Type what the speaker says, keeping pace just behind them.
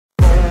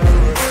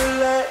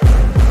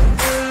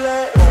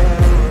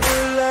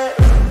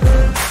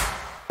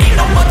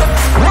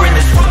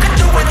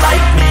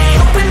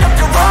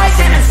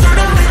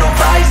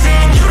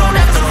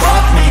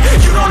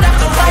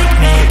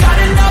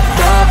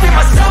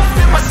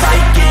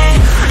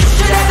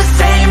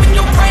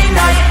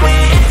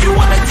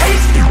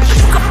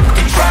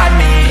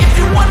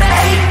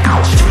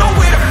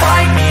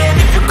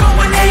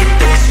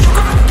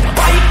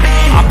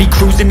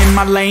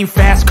lane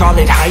fast, call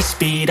it high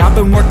speed. I've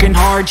been working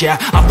hard, yeah,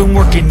 I've been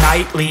working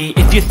nightly.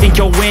 If you think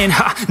you'll win,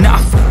 ha, nah,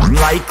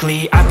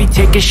 likely. I be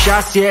taking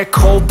shots, yeah,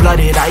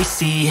 cold-blooded,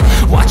 icy.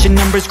 Watching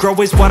numbers grow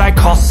is what I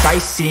call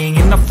sightseeing.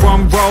 In the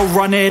front row,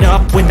 run it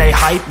up when they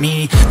hype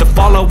me. The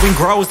following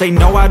grows, they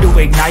know how to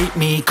ignite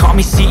me. Call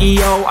me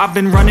CEO, I've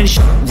been running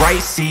shit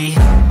right, see.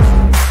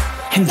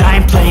 And I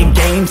ain't playing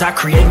games, I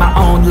create my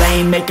own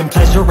lane, making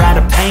pleasure out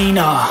of pain,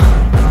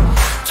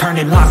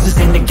 turning losses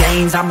into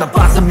gains. I'm the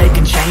boss, I'm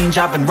making change.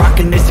 I've been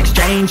rocking this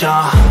exchange,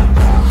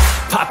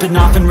 popping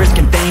off and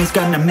risking things.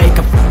 Gonna make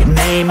a f***ing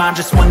name. I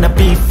just wanna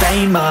be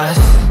famous,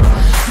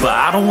 but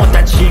I don't want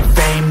that cheap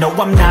fame. No,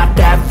 I'm not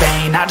that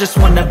vain. I just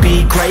wanna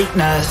be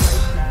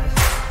greatness.